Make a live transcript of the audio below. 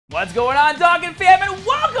What's going on, Dokkan fam, and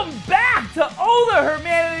welcome back to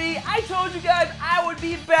OhTheHermanity. I told you guys I would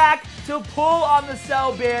be back to pull on the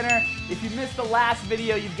Cell banner. If you missed the last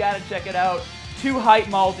video, you've got to check it out. 2 hype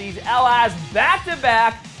multis, LRs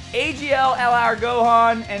back-to-back, AGL LR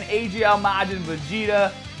Gohan and AGL Majin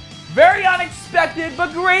Vegeta. Very unexpected,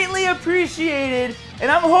 but greatly appreciated.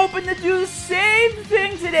 And I'm hoping to do the same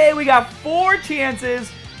thing today. We got 4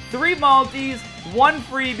 chances, 3 multis, 1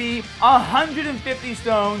 freebie, 150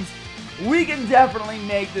 stones. We can definitely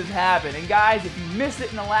make this happen. And guys, if you missed it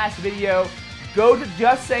in the last video, go to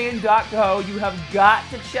justsayin.co. You have got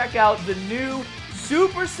to check out the new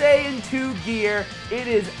Super Saiyan 2 gear. It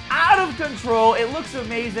is out of control. It looks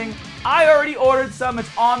amazing. I already ordered some. It's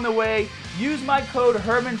on the way. Use my code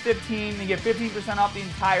HERMAN15 and get 15% off the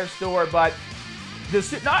entire store. But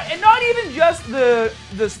not even just the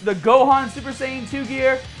Gohan Super Saiyan 2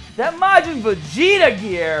 gear. That Majin Vegeta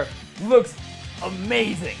gear looks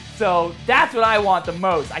amazing. So that's what I want the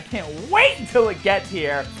most. I can't wait until it gets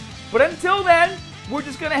here. But until then, we're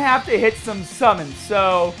just going to have to hit some summons.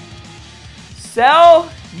 So,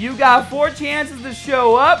 Cell, you got 4 chances to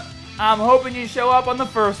show up. I'm hoping you show up on the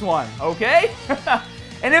first one, okay?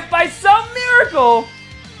 And if by some miracle,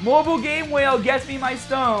 Mobile Game Whale gets me my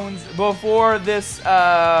stones before this,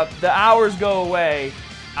 the hours go away,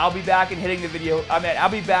 I'll be back and hitting the video. I'll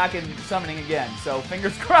be back and summoning again. So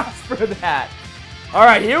fingers crossed for that. All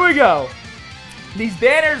right, here we go. These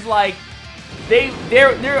banners, like, they're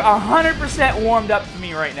 100% warmed up to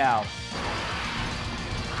me right now.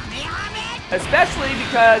 Especially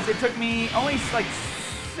because it took me only like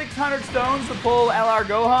 600 stones to pull LR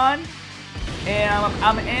Gohan, and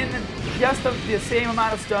I'm in just the same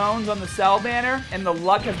amount of stones on the Cell banner, and the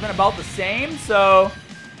luck has been about the same. So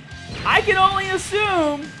I can only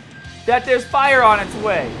assume that there's fire on its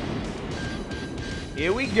way.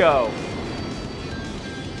 Here we go.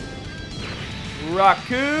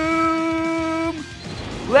 Raccoon!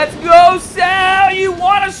 Let's go, Cell! You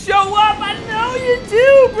want to show up? I know you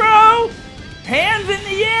do, bro! Hands in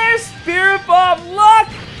the air, Spirit Bomb luck!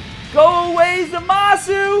 Go away,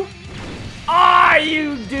 Zamasu! Ah,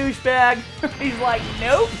 you douchebag! He's like,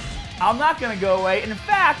 nope. I'm not going to go away. And in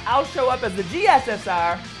fact, I'll show up as the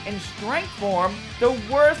GSSR in strength form, the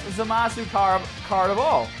worst Zamasu card of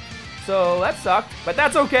all. So that sucked, but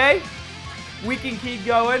that's okay. We can keep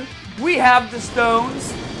going. We have the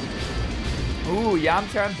stones. Ooh,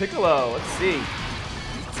 Yamcha and Piccolo. Let's see.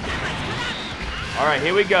 All right,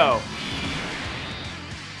 here we go.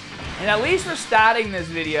 And at least we're starting this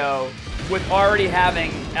video with already having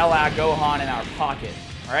LR Gohan in our pocket,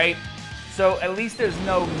 all right? So at least there's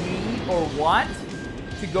no need or want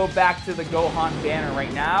to go back to the Gohan banner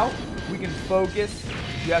right now. We can focus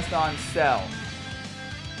just on Cell.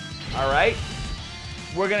 All right?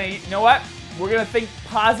 We're gonna, you know what? We're gonna think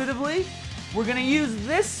positively. We're gonna use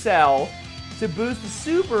this Cell to boost the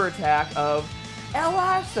super attack of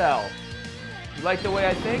LR Cell. You like the way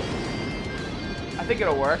I think? I think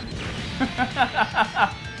it'll work.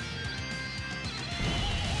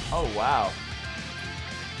 Oh, wow.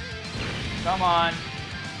 Come on.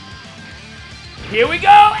 Here we go!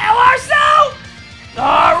 LR Cell!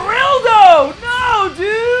 Oh, Rildo! No,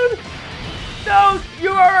 dude! No,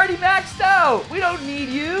 you're already maxed out. We don't need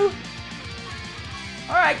you.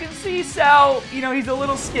 Alright, I can see Cell, you know, he's a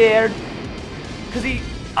little scared. Because he...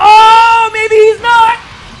 Oh, maybe he's not!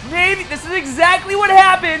 Maybe. This is exactly what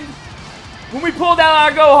happened when we pulled out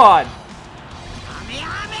our Gohan.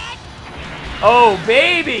 Oh,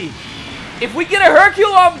 baby! If we get a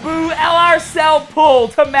Hercule on Boo LR Cell pull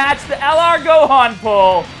to match the LR Gohan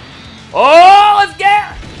pull. Oh, let's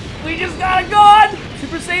get... We just got a God!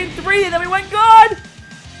 Super Saiyan 3 and then we went God!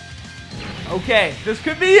 Okay, this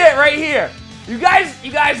could be it right here. You guys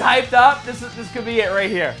hyped up? This could be it right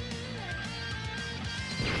here.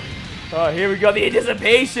 Oh, here we go. The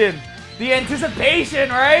anticipation. The anticipation,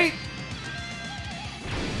 right?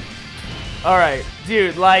 Alright,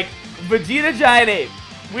 dude, like, Vegeta Giant Ape.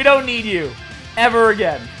 We don't need you. Ever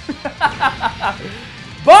again.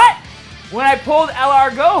 But, when I pulled LR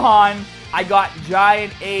Gohan, I got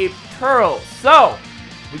Giant Ape Turtles. So,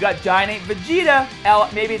 we got Giant Ape Vegeta.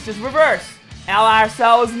 Maybe it's just reverse. LR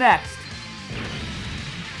Cell is next.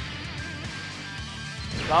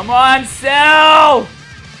 Come on, Cell!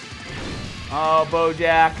 Oh,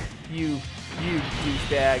 Bojack. You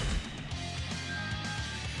douchebag.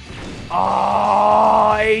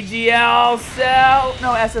 Oh, AGL Cell.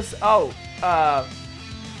 No, SSO.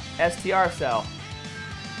 STR Cell.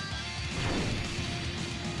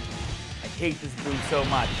 I hate this boost so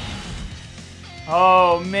much.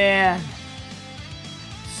 Oh, man.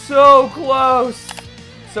 So close.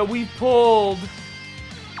 So we pulled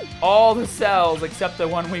all the cells except the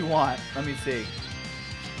one we want. Let me see.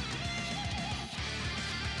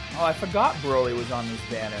 Oh, I forgot Broly was on this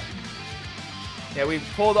banner. Yeah, we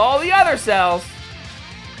pulled all the other cells.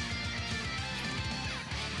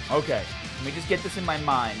 Okay, let me just get this in my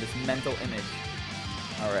mind, this mental image.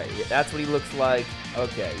 All right, yeah, that's what he looks like.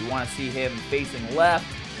 Okay, we want to see him facing left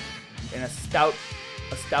in a stout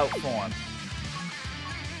form.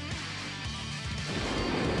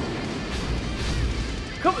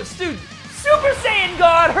 Come on, dude, Super Saiyan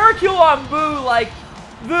God, Hercule Boo, like,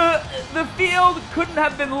 the field couldn't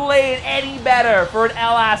have been laid any better for an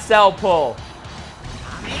LSL pull.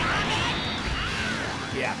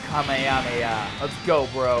 Yeah, Kamehameha. Let's go,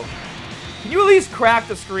 bro. Can you at least crack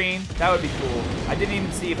the screen? That would be cool. I didn't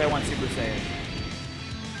even see if I went Super Saiyan.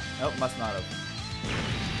 Nope, must not have.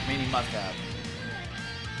 I mean, he must have.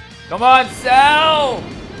 Come on, Cell!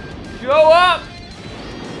 Show up!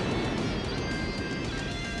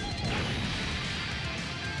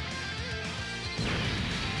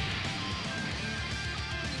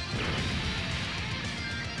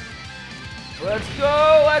 Let's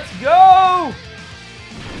go! Let's go!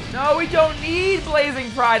 No, we don't need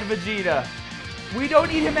Blazing Pride Vegeta. We don't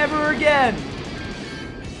need him ever again.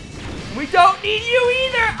 We don't need you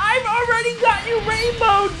either. I've already got you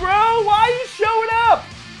rainbowed, bro. Why are you showing up?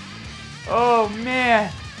 Oh,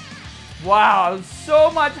 man. Wow,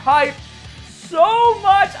 so much hype. So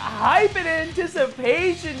much hype and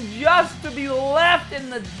anticipation just to be left in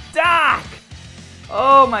the dark.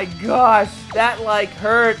 Oh, my gosh. That, like,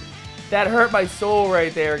 hurt. That hurt my soul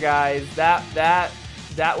right there, guys. That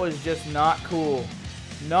was just not cool.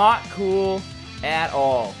 Not cool at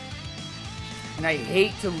all. And I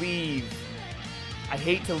hate to leave. I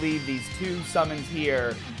hate to leave these two summons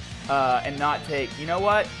here and not take. You know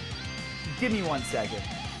what? Give me 1 second.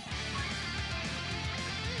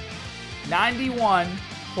 91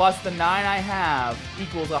 plus the 9 I have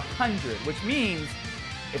equals 100, which means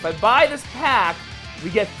if I buy this pack, we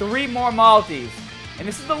get 3 more multis. And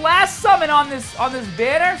this is the last summon on this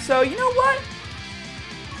banner, so you know what?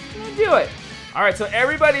 I'm gonna do it. All right, so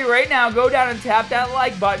everybody right now, go down and tap that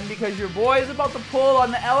like button because your boy is about to pull on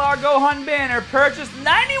the LR Gohan banner. Purchase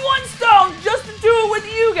 91 stones just to do it with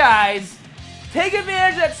you guys. Take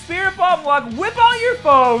advantage of that Spirit Bomb luck. Whip out your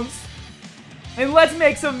phones, and let's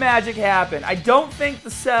make some magic happen. I don't think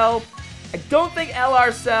LR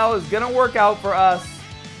Cell is gonna work out for us.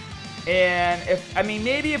 And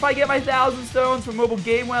maybe if I get my 1,000 stones from Mobile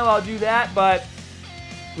Game Well, I'll do that. But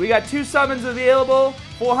we got 2 summons available,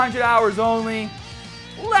 400 hours only.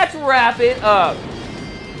 Let's wrap it up.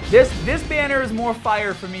 This banner is more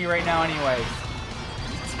fire for me right now, anyways.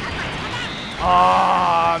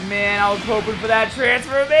 Oh man, I was hoping for that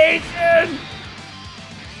transformation.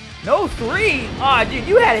 No 3. Aw, dude,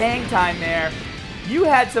 you had hang time there. You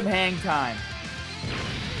had some hang time.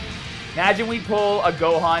 Imagine we pull a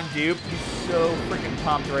Gohan dupe. He's so freaking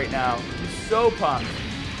pumped right now. He's so pumped.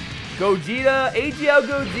 Gogeta, AGL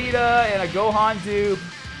Gogeta, and a Gohan dupe.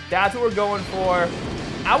 That's what we're going for.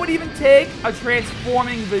 I would even take a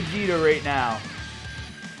transforming Vegeta right now.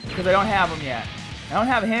 Because I don't have him yet. I don't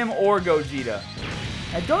have him or Gogeta.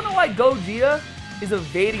 I don't know why Gogeta is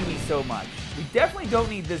evading me so much. We definitely don't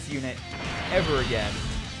need this unit ever again.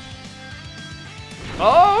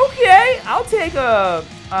 Oh, okay. I'll take a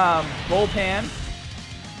bullpen.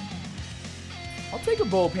 I'll take a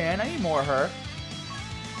bullpen. I need more of her.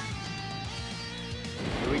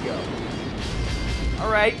 Here we go.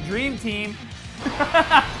 All right, Dream Team.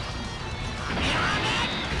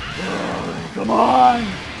 Come on.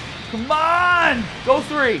 Come on. Go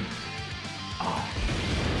 3. Oh,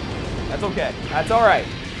 that's okay. That's all right.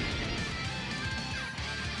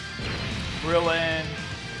 Krillin.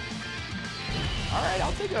 All right,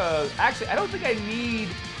 I'll take a... Actually, I don't think I need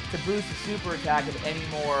to boost the super attack of any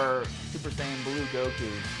more Super Saiyan Blue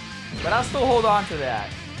Gokus. But I'll still hold on to that.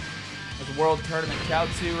 There's a World Tournament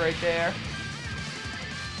Chaozu right there.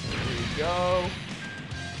 Here we go.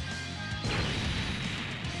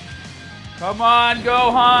 Come on,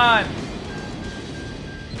 Gohan!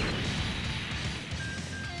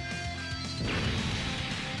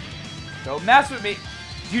 Don't mess with me.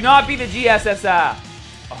 Do not be the GSSR.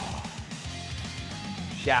 Oh.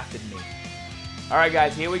 Shafted me. Alright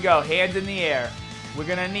guys, here we go. Hands in the air. We're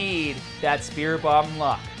gonna need that Spirit Bomb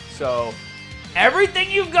luck. So, everything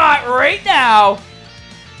you've got right now,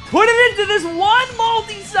 put it into this one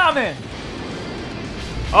multi-summon.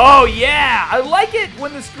 Oh yeah, I like it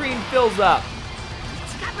when the screen fills up.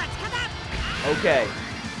 Okay,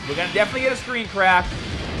 we're gonna definitely get a screen crack.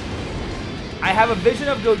 I have a vision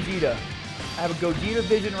of Gogeta. I have a Gogeta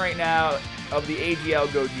vision right now of the AGL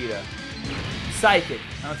Gogeta. psychic.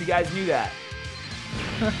 I don't know if you guys knew that.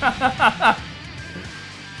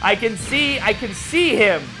 I can see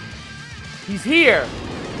him. He's here.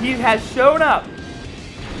 He has shown up.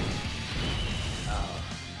 Oh.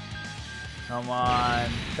 Come on.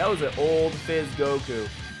 That was an old Fizz Goku.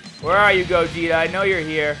 Where are you, Gogeta? I know you're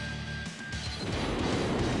here.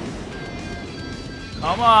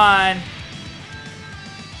 Come on.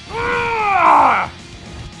 Ah!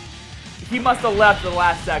 He must have left at the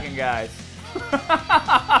last second, guys.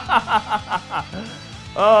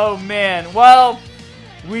 Oh, man. Well,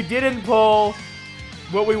 we didn't pull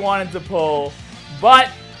what we wanted to pull, but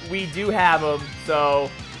we do have him, so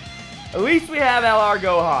at least we have LR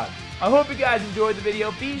Gohan. I hope you guys enjoyed the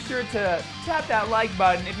video. Be sure to tap that like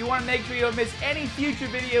button. If you want to make sure you don't miss any future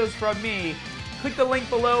videos from me, click the link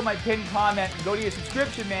below my pinned comment and go to your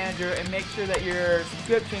subscription manager and make sure that your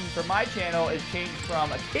subscription for my channel is changed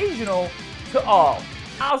from occasional to all.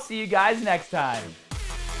 I'll see you guys next time.